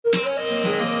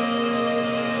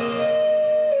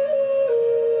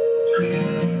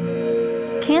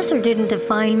Cancer didn't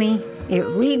define me, it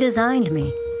redesigned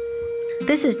me.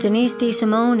 This is Denise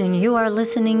DeSimone, and you are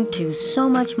listening to So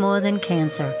Much More Than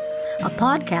Cancer, a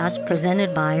podcast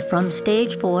presented by From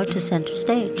Stage 4 to Center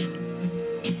Stage.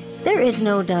 There is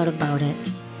no doubt about it.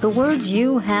 The words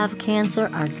 "you have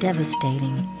cancer" are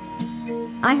devastating.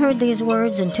 I heard these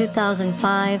words in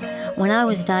 2005 when I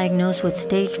was diagnosed with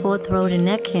stage 4 throat and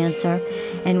neck cancer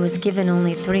and was given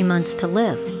only 3 months to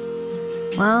live.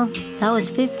 Well, that was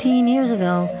 15 years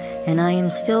ago, and I am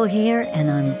still here,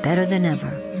 and I'm better than ever.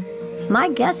 My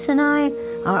guests and I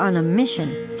are on a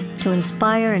mission to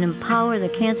inspire and empower the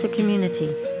cancer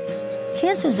community.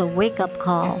 Cancer is a wake-up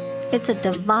call. It's a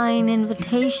divine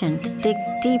invitation to dig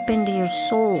deep into your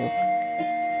soul.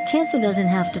 Cancer doesn't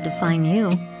have to define you.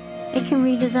 It can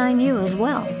redesign you as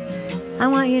well. I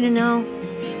want you to know,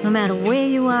 no matter where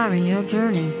you are in your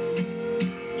journey,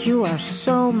 you are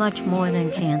so much more than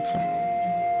cancer.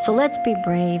 So let's be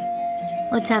brave,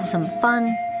 let's have some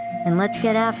fun, and let's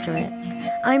get after it.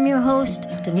 I'm your host,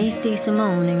 Denise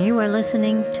DeSimone, and you are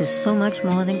listening to So Much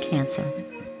More Than Cancer.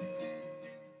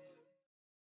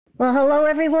 Well, hello,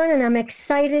 everyone, and I'm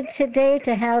excited today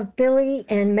to have Billy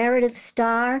and Meredith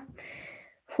Starr,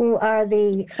 who are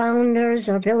the founders,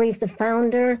 or Billy's the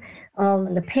founder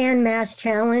of the Pan Mass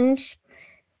Challenge,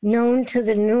 known to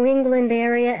the New England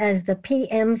area as the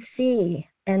PMC.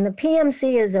 And the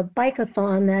PMC is a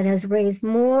bike-a-thon that has raised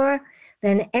more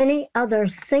than any other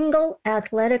single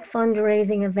athletic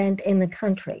fundraising event in the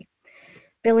country.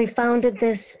 Billy founded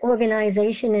this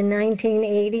organization in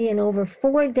 1980 and over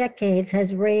 4 decades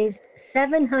has raised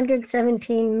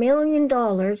 $717 million,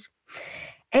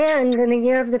 and in the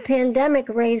year of the pandemic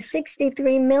raised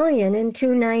 $63 million in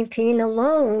 2019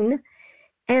 alone.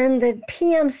 And the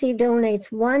PMC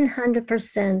donates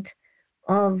 100%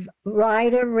 of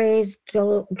rider-raised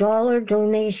dollar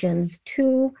donations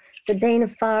to the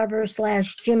Dana-Farber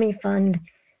 / Jimmy Fund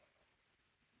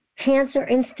Cancer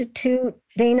Institute.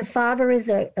 Dana-Farber is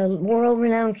a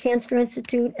world-renowned cancer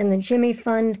institute, and the Jimmy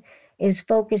Fund is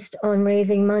focused on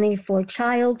raising money for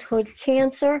childhood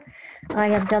cancer. I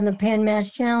have done the Pan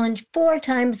Mass Challenge 4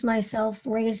 times myself,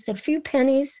 raised a few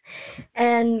pennies,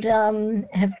 and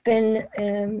have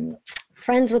been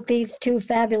friends with these 2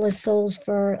 fabulous souls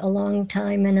for a long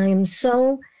time. And I am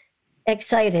so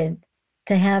excited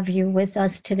to have you with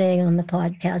us today on the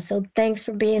podcast. So thanks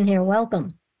for being here.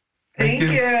 Welcome. Thank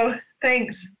you.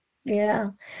 Thanks.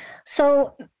 Yeah.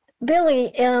 So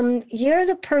Billy, you're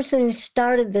the person who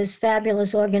started this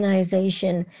fabulous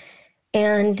organization.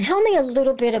 And tell me a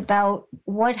little bit about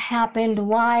what happened.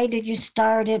 Why did you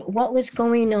start it? What was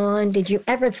going on? Did you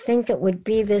ever think it would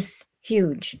be this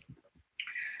huge?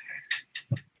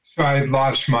 So I had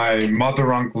lost my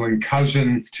mother, uncle, and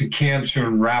cousin to cancer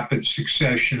in rapid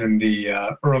succession in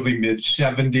the early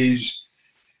mid-'70s.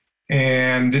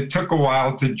 And it took a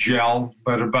while to gel,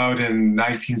 but about in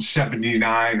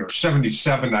 1979 or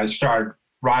 77, I started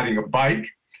riding a bike.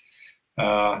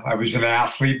 I was an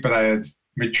athlete, but I had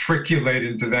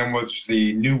matriculated into then was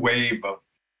the new wave of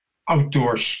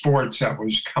outdoor sports that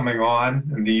was coming on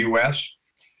in the U.S.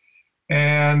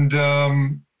 And,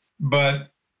 but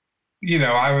you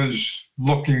know, I was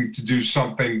looking to do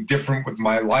something different with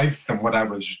my life than what I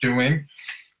was doing,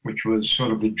 which was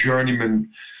sort of a journeyman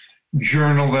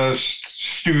journalist,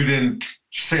 student,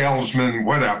 salesman,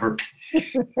 whatever.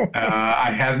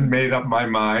 I hadn't made up my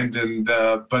mind. And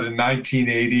but in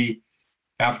 1980,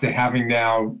 after having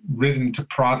now ridden to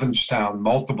Provincetown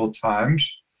multiple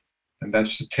times, and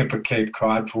that's the tip of Cape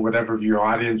Cod for whatever of your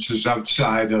audience is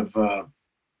outside of,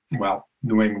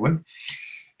 New England.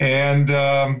 And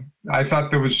I thought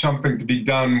there was something to be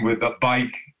done with a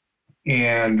bike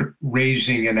and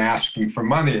raising and asking for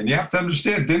money. And you have to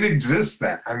understand, it didn't exist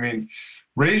then. I mean,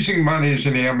 raising money as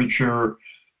an amateur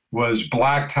was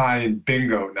black tie and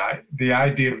bingo night. The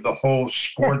idea of the whole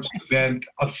sports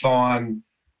event-a-thon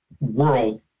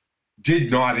world did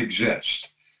not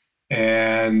exist.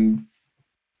 And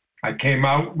I came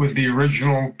out with the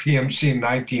original PMC in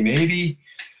 1980.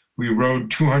 We rode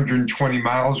 220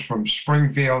 miles from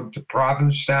Springfield to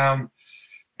Provincetown,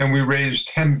 and we raised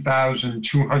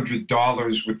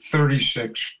 $10,200 with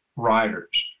 36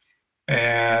 riders.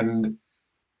 And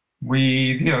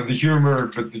we, the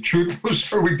humor, but the truth was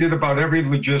we did about every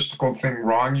logistical thing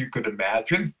wrong you could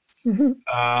imagine. Mm-hmm.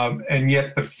 And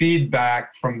yet the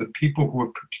feedback from the people who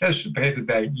had participated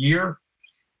that year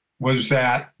was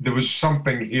that there was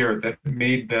something here that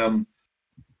made them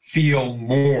feel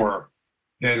more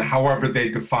than however they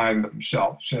define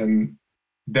themselves. And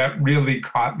that really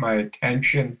caught my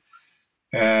attention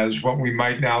as what we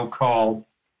might now call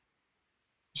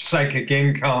psychic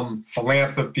income,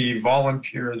 philanthropy,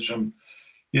 volunteerism.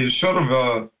 is sort of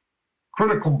a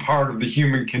critical part of the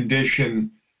human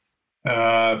condition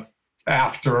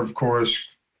after, of course,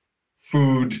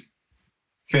 food,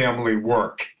 family,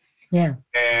 work. Yeah.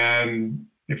 And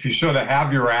if you sort of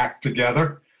have your act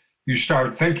together, you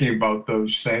start thinking about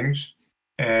those things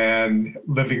and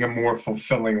living a more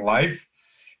fulfilling life.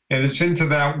 And it's into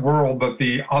that world that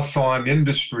the a-thon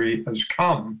industry has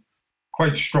come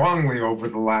quite strongly over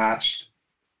the last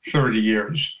 30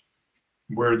 years,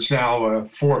 where it's now a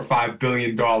 $4 or $5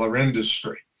 billion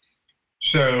industry.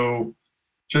 So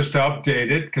just to update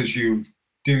it, because you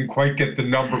didn't quite get the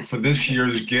number for this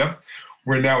year's gift,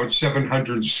 we're now at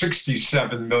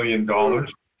 $767 million.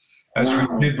 As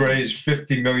we did raise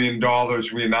 $50 million,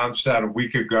 we announced that a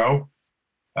week ago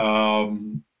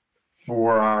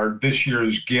for our this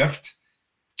year's gift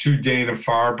to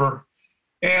Dana-Farber.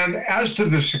 And as to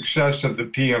the success of the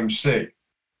PMC,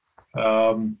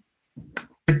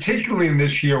 particularly in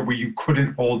this year where you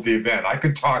couldn't hold the event, I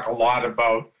could talk a lot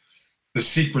about the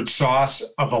secret sauce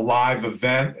of a live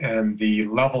event and the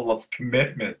level of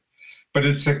commitment, but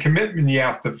it's a commitment you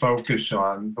have to focus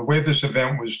on. The way this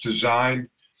event was designed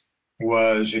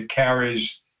was it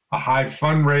carries a high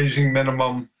fundraising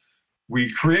minimum.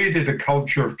 We created a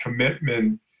culture of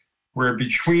commitment where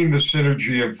between the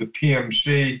synergy of the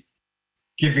PMC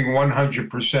giving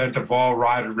 100% of all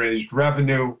rider-raised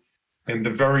revenue and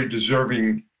the very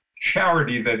deserving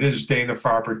charity that is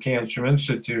Dana-Farber Cancer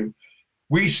Institute,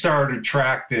 we started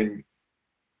attracting,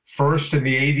 first in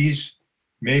the 80s,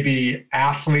 maybe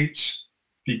athletes,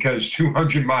 because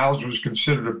 200 miles was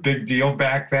considered a big deal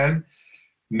back then.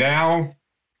 Now,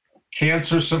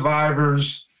 cancer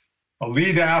survivors,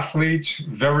 elite athletes,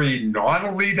 very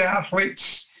non-elite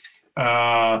athletes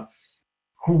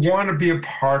who want to be a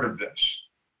part of this.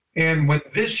 And when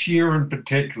this year in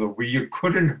particular, where you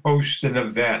couldn't host an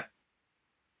event,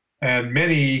 and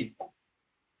many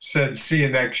said, see you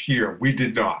next year, we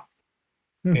did not.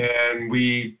 And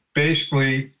we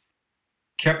basically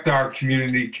kept our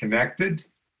community connected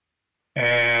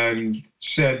and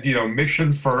said,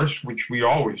 mission first, which we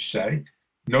always say,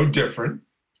 no different.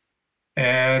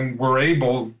 And we're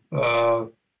able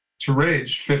to raise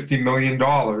 $50 million,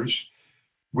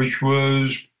 which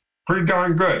was pretty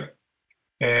darn good,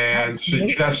 and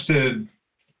suggested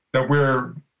that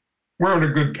we're on a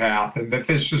good path and that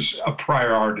this is a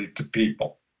priority to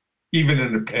people, even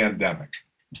in the pandemic.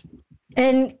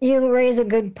 And you raise a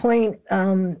good point.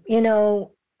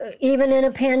 Even in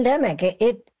a pandemic,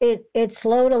 it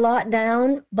slowed a lot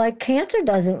down, but cancer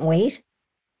doesn't wait.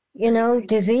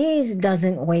 Disease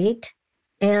doesn't wait.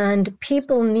 And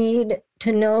people need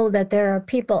to know that there are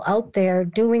people out there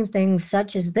doing things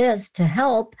such as this to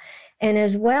help. And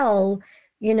as well,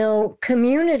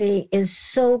 community is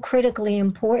so critically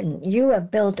important. You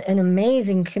have built an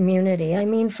amazing community. I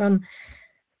mean, from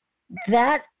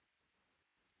that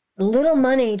little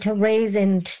money to raise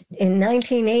in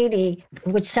 1980,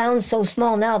 which sounds so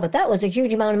small now, but that was a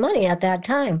huge amount of money at that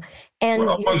time. And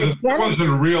it wasn't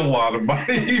a real lot of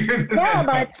money even. Yeah,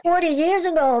 but 40 years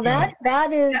ago,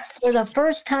 that is for the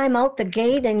first time out the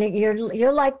gate, and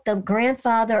you're like the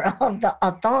grandfather of the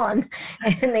a-thon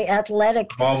and the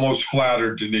athletic. I'm almost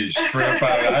flattered, Denise.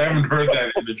 Grandfather, I haven't heard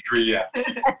that imagery yet.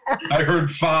 I heard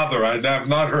father. I have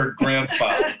not heard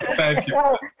grandfather. Thank you.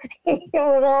 Well, you're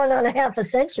going on a half a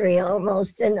century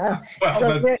almost, and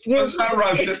let's not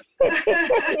rush it.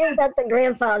 You've got the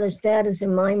grandfather status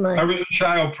in my mind. I was a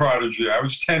child prodigy. I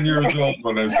was 10 years old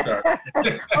when I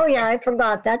started. Oh, yeah, I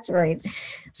forgot. That's right. Yeah.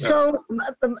 So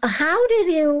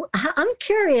I'm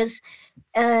curious,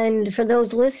 and for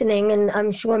those listening, and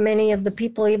I'm sure many of the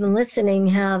people even listening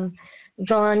have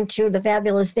gone to the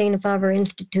fabulous Dana-Farber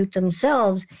Institute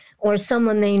themselves or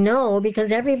someone they know,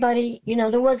 because everybody,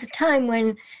 there was a time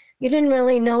when you didn't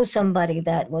really know somebody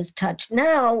that was touched.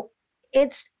 Now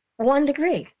it's 1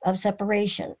 degree of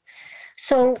separation.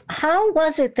 So how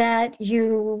was it that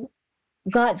you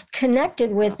got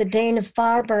connected with the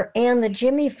Dana-Farber and the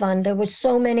Jimmy Fund? There were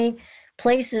so many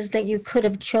places that you could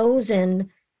have chosen.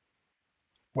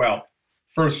 Well,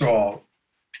 first of all,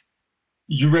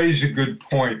 you raise a good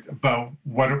point about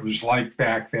what it was like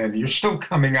back then. You're still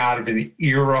coming out of an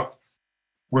era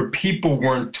where people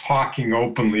weren't talking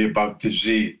openly about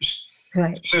disease.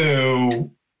 Right.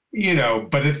 So,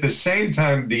 but at the same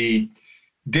time, the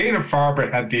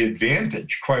Dana-Farber had the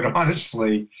advantage, quite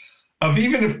honestly, of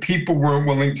even if people weren't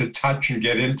willing to touch and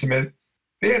get intimate,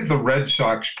 they had the Red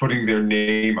Sox putting their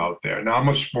name out there. Now, I'm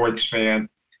a sports fan,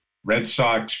 Red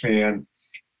Sox fan,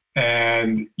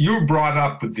 and you were brought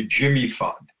up with the Jimmy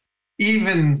Fund,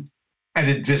 even at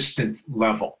a distant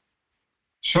level.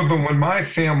 So that when my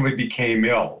family became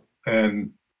ill,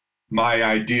 and my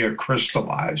idea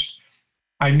crystallized,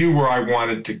 I knew where I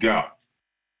wanted to go.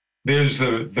 There's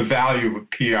the value of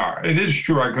PR. It is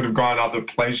true I could have gone other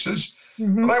places,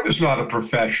 but I was not a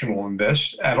professional in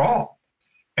this at all.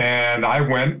 And I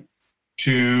went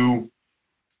to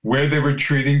where they were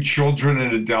treating children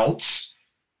and adults,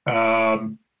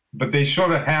 but they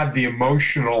sort of had the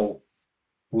emotional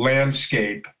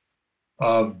landscape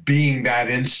of being that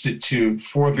institute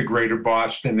for the greater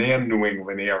Boston and New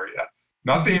England area.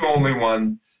 Not the only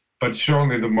one, but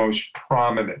certainly the most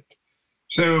prominent.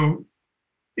 So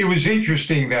it was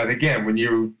interesting that, again, when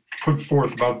you put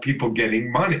forth about people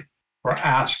getting money or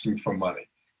asking for money,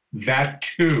 that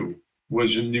too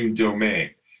was a new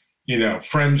domain. You know,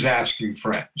 friends asking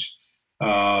friends,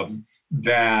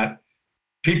 that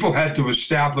people had to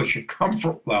establish a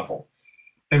comfort level.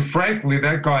 And frankly,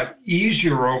 that got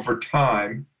easier over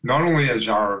time, not only as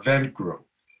our event grew,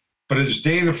 but as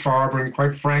Dana-Farber and,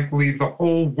 quite frankly, the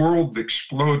whole world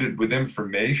exploded with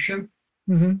information,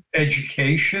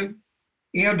 education,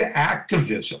 and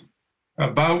activism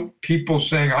about people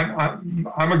saying,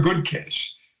 I'm a good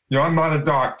case. You know, I'm not a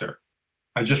doctor.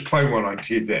 I just play one on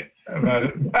TV.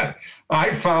 But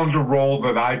I found a role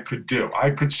that I could do. I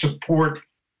could support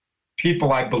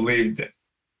people I believed in.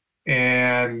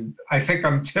 And I think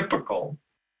I'm typical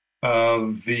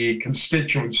of the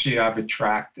constituency I've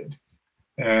attracted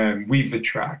and we've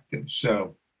attracted.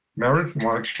 So, Meredith, you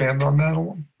want to expand on that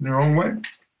in your own way?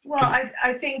 Well,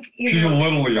 I think she's a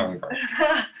little younger,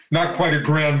 not quite a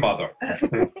grandmother.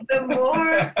 The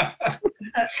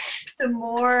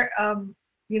more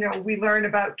we learn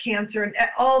about cancer and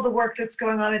all the work that's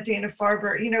going on at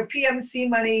Dana-Farber. You know, PMC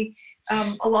money.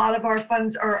 A lot of our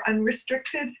funds are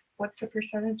unrestricted. What's the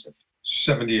percentage?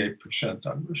 78%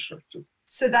 unrestricted.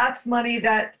 So that's money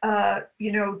that,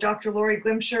 Dr. Lori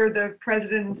Glimcher, the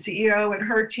president and CEO, and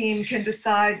her team can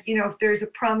decide, if there's a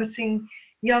promising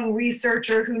young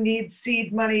researcher who needs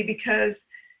seed money because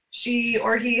she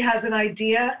or he has an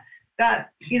idea,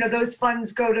 that, those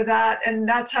funds go to that. And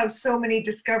that's how so many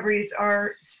discoveries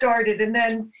are started. And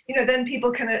then, then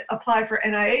people can apply for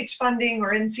NIH funding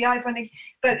or NCI funding.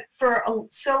 But for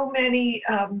so many,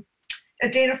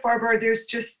 at Dana-Farber, there's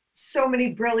just so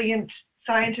many brilliant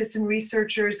scientists and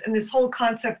researchers, and this whole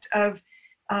concept of,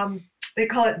 they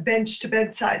call it bench to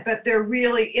bedside, but they're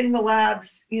really in the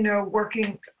labs,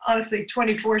 working honestly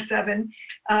 24/7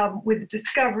 with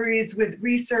discoveries, with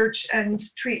research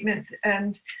and treatment,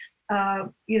 and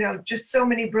just so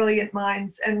many brilliant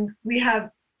minds. And we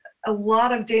have a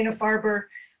lot of Dana-Farber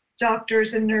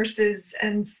doctors and nurses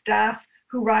and staff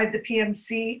who ride the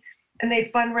PMC, and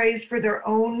they fundraise for their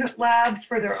own labs,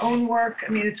 for their own work. I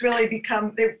mean, it's really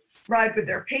become, they ride with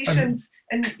their patients.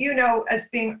 And as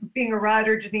being a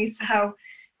rider, Denise, how,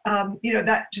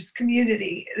 that just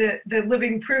community, the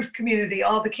living proof community,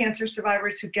 all the cancer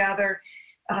survivors who gather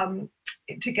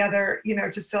together,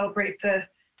 to celebrate the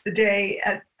day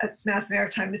at Mass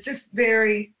Maritime. It's just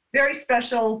very, very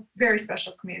special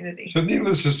community. So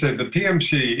needless to say, the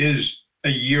PMC is a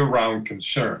year-round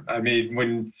concern. I mean,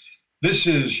 when this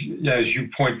is, as you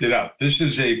pointed out, this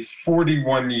is a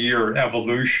 41-year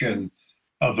evolution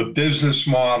of a business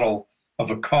model, of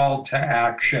a call to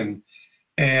action.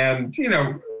 And,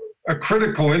 a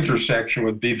critical intersection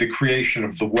would be the creation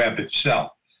of the web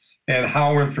itself and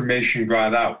how information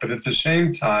got out. But at the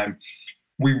same time,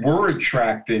 we were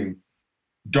attracting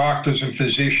doctors and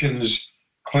physicians,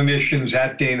 clinicians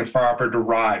at Dana-Farber to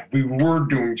ride. We were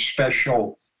doing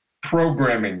special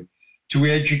programming to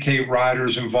educate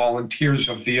riders and volunteers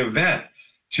of the event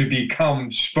to become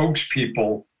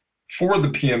spokespeople for the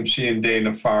PMC and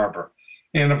Dana-Farber.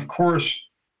 And of course,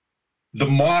 the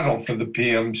model for the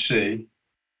PMC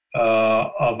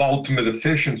of ultimate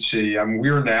efficiency,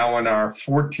 we're now in our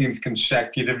 14th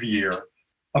consecutive year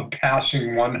of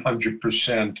passing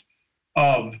 100%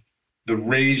 of the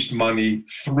raised money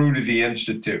through to the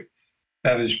Institute.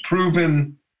 That is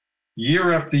proven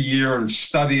year after year and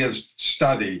study after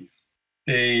study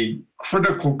a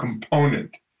critical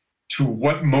component to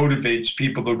what motivates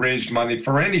people to raise money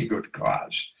for any good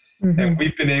cause. And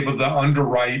we've been able to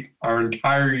underwrite our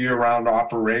entire year-round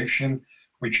operation,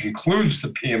 which includes the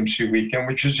PMC weekend,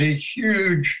 which is a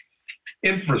huge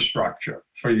infrastructure.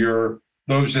 For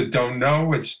those that don't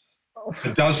know, it's a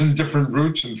dozen different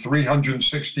routes and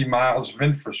 360 miles of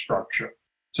infrastructure.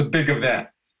 It's a big event.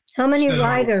 How many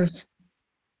riders?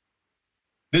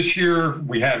 This year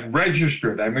we had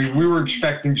registered. We were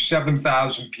expecting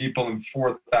 7,000 people and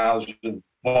 4,000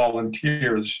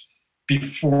 volunteers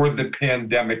before the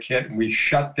pandemic hit, and we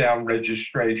shut down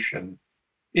registration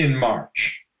in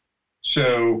March.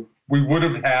 So we would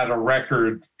have had a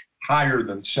record higher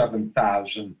than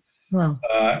 7,000. Wow.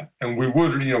 And we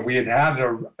would, we had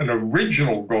an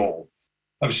original goal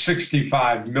of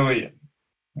 65 million,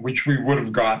 which we would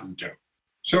have gotten to.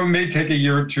 So it may take a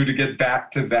year or two to get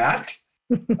back to that,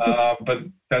 but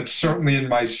that's certainly in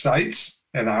my sights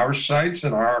and our sights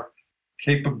and our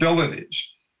capabilities.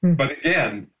 But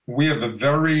again, we have a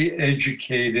very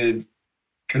educated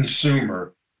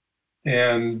consumer,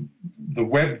 and the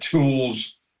web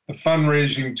tools, the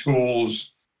fundraising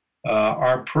tools,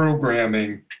 our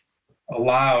programming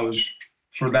allows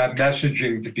for that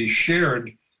messaging to be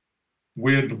shared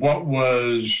with what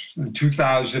was in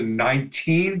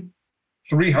 2019,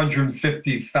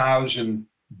 350,000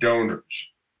 donors.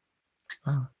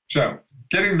 Wow. So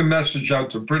getting the message out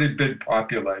to a pretty big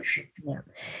population. Yeah.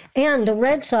 And the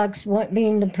Red Sox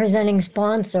being the presenting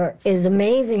sponsor is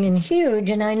amazing and huge.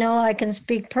 And I know I can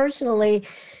speak personally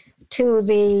to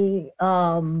the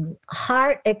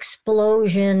heart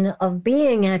explosion of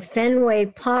being at Fenway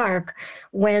Park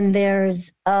when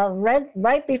there's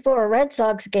right before a Red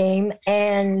Sox game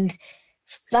and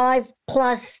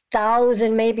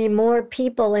 5,000, maybe more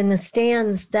people in the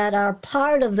stands that are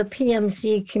part of the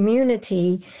PMC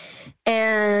community.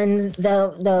 And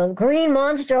the green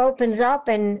monster opens up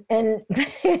and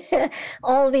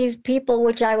all these people,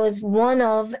 which I was one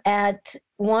of at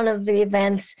one of the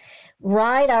events,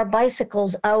 ride our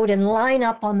bicycles out and line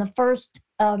up on the first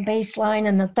baseline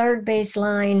and the third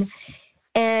baseline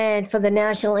and for the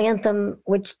national anthem,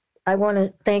 which I want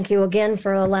to thank you again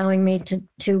for allowing me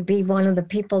to be one of the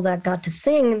people that got to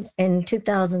sing in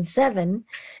 2007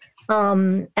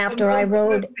 after I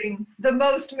rode. The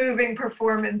most moving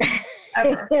performance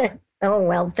ever. Oh,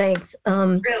 well, thanks.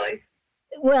 Really?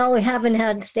 Well, having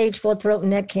had stage 4 throat and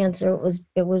neck cancer,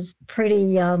 it was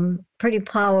pretty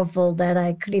powerful that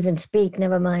I could even speak.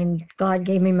 Never mind, God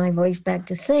gave me my voice back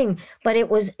to sing. But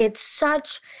it's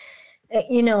such,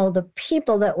 the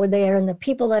people that were there and the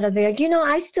people that are there.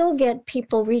 I still get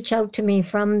people reach out to me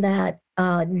from that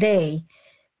day.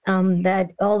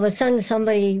 That all of a sudden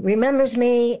somebody remembers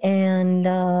me and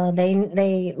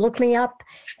they look me up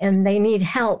and they need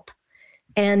help.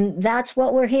 And that's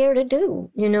what we're here to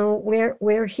do.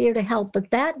 We're here to help.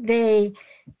 But that day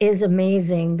is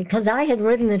amazing because I had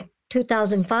ridden the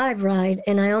 2005 ride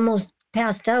and I almost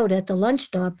passed out at the lunch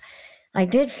stop. I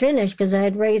did finish because I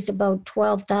had raised about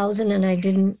 12,000 and I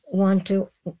didn't want to,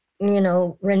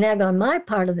 renege on my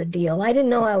part of the deal. I didn't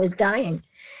know I was dying.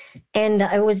 And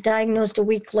I was diagnosed a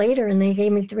week later and they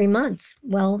gave me 3 months.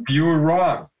 Well, you were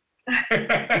wrong.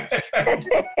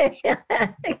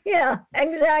 Yeah,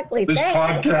 exactly. This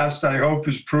podcast, I hope,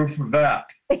 is proof of that.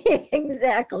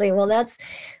 Exactly. Well, that's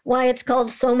why it's called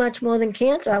So Much More Than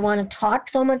Cancer. I want to talk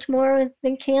so much more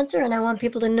than cancer, and I want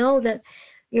people to know that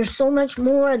you're so much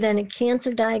more than a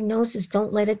cancer diagnosis.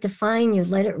 Don't let it define you.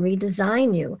 Let it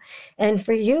redesign you. And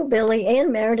for you, Billy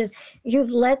and Meredith,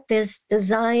 you've let this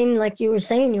design, like you were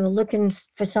saying, you were looking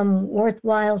for some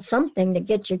worthwhile something to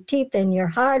get your teeth and your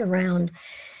heart around.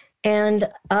 And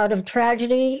out of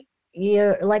tragedy,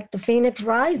 you're like the phoenix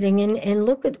rising, and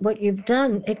look at what you've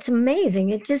done. It's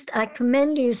amazing. I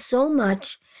commend you so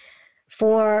much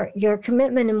for your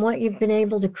commitment and what you've been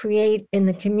able to create in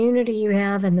the community you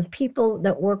have and the people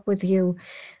that work with you.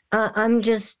 I'm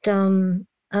just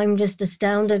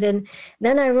astounded. And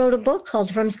then I wrote a book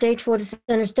called From Stage 4 to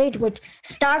Center Stage, which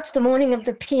starts the morning of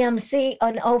the PMC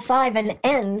on 05 and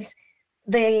ends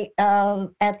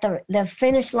at the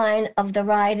finish line of the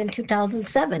ride in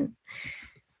 2007.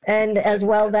 And as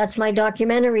well, that's my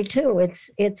documentary too.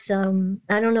 It's I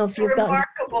don't know if you've got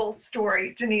remarkable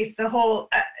story, Denise, the whole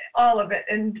all of it.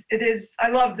 And it is, I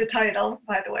love the title,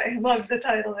 by the way. I love the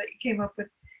title that you came up with.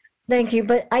 Thank you.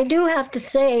 But I do have to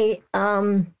say,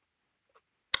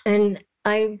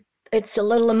 it's a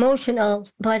little emotional,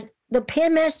 but the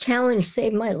PMS challenge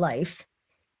saved my life,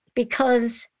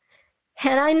 because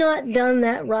had I not done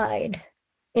that ride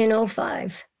in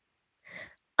 05,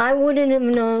 I wouldn't have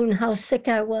known how sick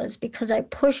I was, because I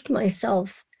pushed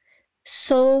myself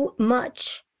so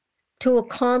much to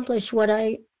accomplish what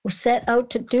I set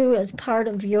out to do as part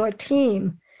of your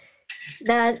team,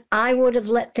 that I would have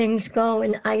let things go.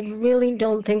 And I really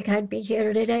don't think I'd be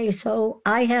here today. So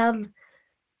I have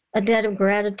a debt of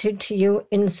gratitude to you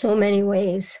in so many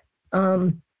ways. I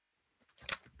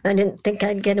didn't think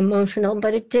I'd get emotional,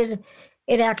 but it did.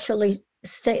 It actually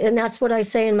say, and that's what I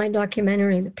say in my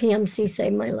documentary, the PMC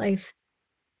saved my life.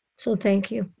 So thank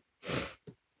you.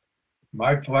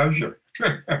 My pleasure.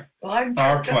 Well,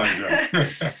 Our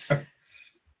pleasure.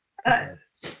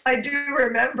 I do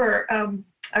remember,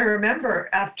 I remember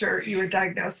after you were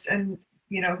diagnosed and,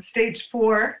 stage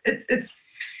 4, it's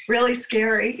really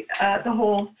scary.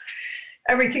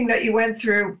 everything that you went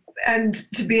through, and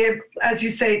to be able, as you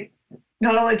say,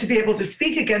 not only to be able to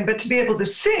speak again, but to be able to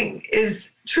sing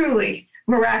is truly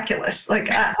miraculous. Like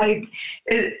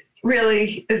it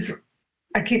really is.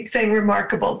 I keep saying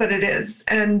remarkable, but it is.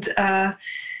 And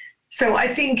so I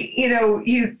think,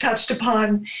 you touched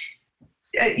upon,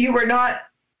 you were not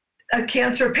a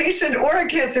cancer patient or a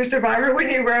cancer survivor when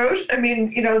you wrote. I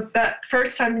mean, that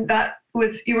first time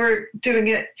you were doing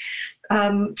it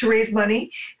to raise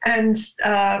money and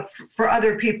for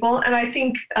other people. And I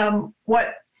think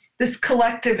what this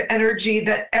collective energy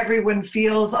that everyone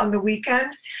feels on the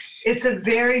weekend, it's a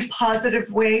very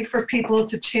positive way for people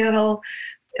to channel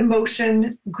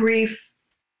emotion, grief,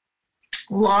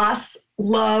 loss,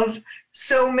 love.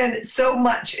 So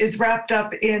much is wrapped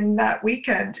up in that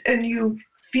weekend, and you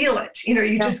feel it.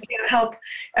 You just can't help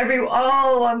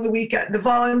all along the weekend. The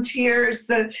volunteers,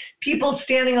 the people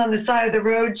standing on the side of the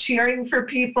road cheering for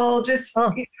people.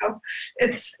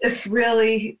 It's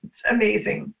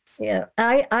amazing. Yeah,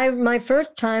 my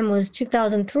first time was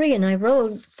 2003, and I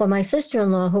rode for my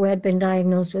sister-in-law who had been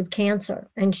diagnosed with cancer.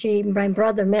 And my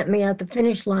brother met me at the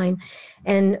finish line,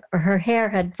 and her hair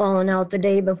had fallen out the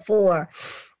day before,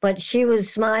 but she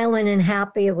was smiling and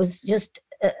happy. It was just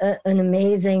an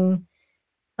amazing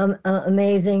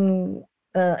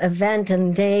event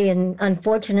and day. And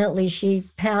unfortunately, she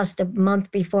passed a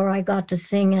month before I got to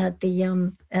sing at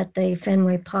the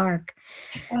Fenway Park.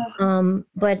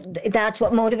 But that's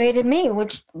what motivated me,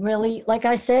 which really, like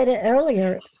I said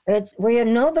earlier, it's where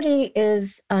nobody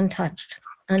is untouched,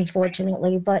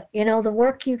 unfortunately. But the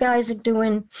work you guys are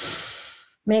doing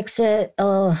makes it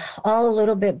all a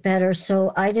little bit better.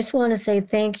 So I just want to say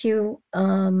thank you.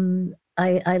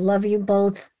 I love you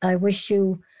both. I wish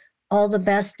you all the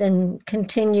best and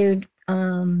continued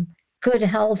good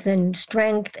health and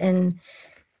strength, and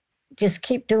just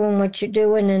keep doing what you're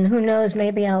doing. And who knows,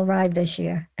 maybe I'll ride this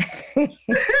year.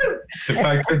 If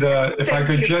I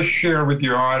could just share with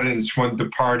your audience one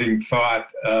departing thought,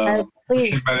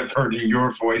 which you might have heard in your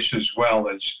voice as well,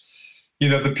 is, the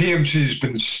PMC has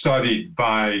been studied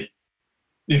by,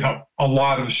 a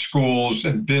lot of schools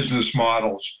and business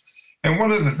models. And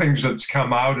one of the things that's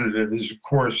come out of it is, of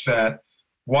course, that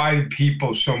why are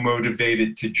people so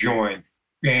motivated to join?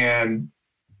 And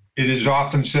it is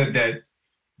often said that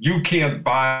you can't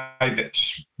buy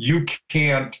this. You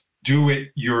can't do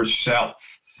it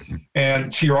yourself.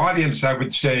 And to your audience, I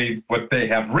would say what they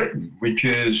have written, which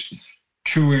is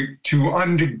to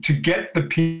get the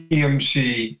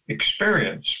PMC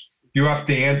experience, you have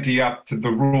to ante up to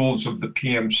the rules of the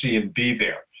PMC and be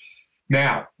there.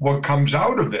 Now, what comes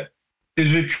out of it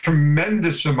is a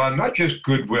tremendous amount, not just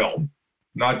goodwill,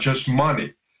 not just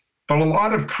money, but a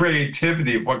lot of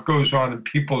creativity of what goes on in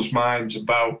people's minds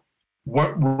about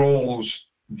what roles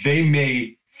they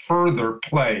may further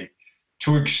play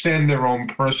to extend their own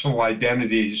personal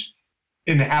identities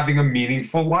in having a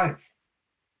meaningful life.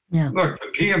 Yeah. Look,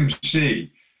 the PMC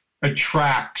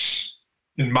attracts,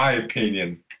 in my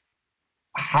opinion,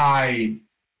 high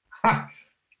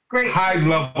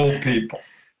level people.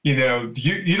 You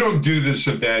don't do this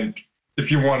event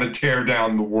if you want to tear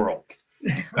down the world.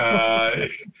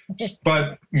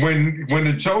 But when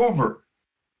it's over,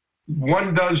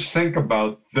 one does think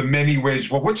about the many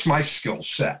ways, well, what's my skill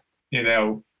set?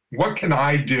 What can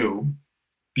I do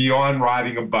beyond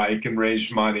riding a bike and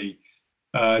raise money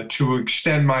to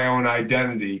extend my own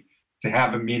identity to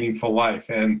have a meaningful life?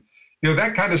 And,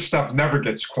 that kind of stuff never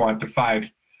gets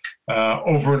quantified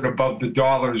over and above the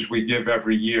dollars we give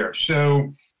every year.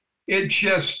 So it's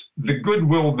just the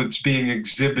goodwill that's being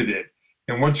exhibited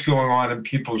and what's going on in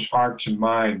people's hearts and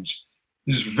minds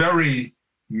is very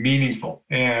meaningful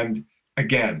and,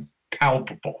 again,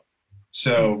 palpable.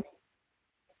 So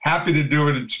happy to do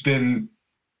it.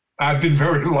 I've been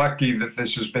very lucky that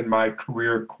this has been my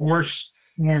career course.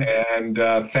 Yeah. And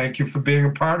thank you for being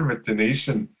a part of it, Denise,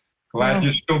 and glad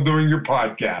you're still doing your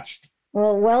podcast.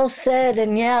 Well said.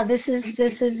 And yeah, this is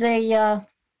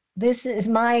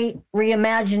my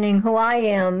reimagining who I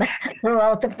am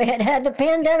throughout had the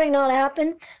pandemic not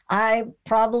happened, I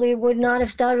probably would not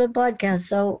have started a podcast.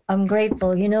 So I'm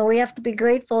grateful. We have to be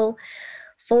grateful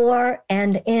for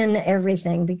and in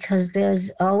everything because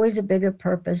there's always a bigger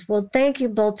purpose. Well, thank you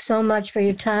both so much for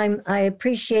your time. I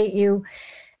appreciate you,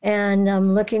 and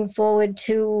I'm looking forward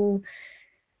to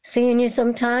seeing you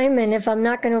sometime. And if I'm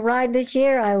not going to ride this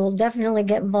year, I will definitely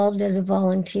get involved as a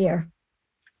volunteer.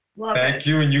 Thank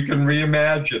you, and you can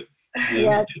reimagine.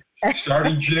 Yes.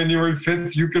 Starting January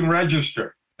 5th, you can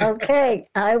register. Okay,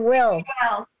 I will.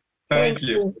 Thank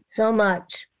you so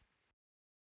much.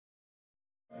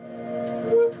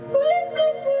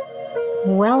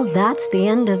 Well, that's the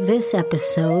end of this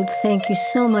episode. Thank you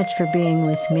so much for being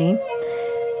with me.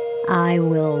 I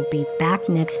will be back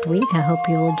next week. I hope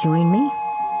you will join me.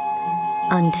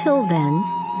 Until then,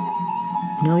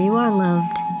 know you are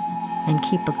loved and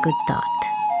keep a good thought.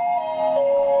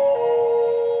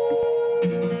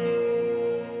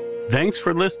 Thanks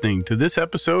for listening to this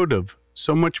episode of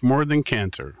So Much More Than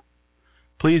Cancer.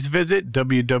 Please visit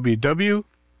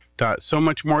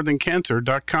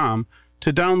www.somuchmorethancancer.com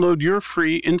to download your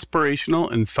free inspirational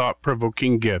and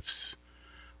thought-provoking gifts.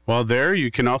 While there,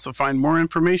 you can also find more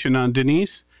information on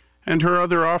Denise and her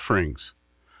other offerings.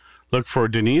 Look for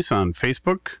Denise on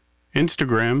Facebook,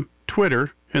 Instagram,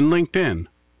 Twitter, and LinkedIn.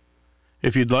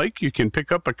 If you'd like, you can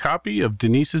pick up a copy of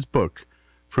Denise's book,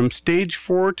 From Stage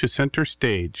 4 to Center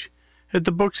Stage, at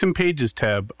the Books and Pages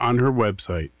tab on her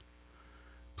website.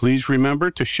 Please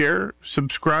remember to share,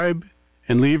 subscribe,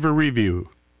 and leave a review.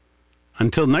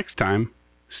 Until next time,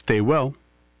 stay well.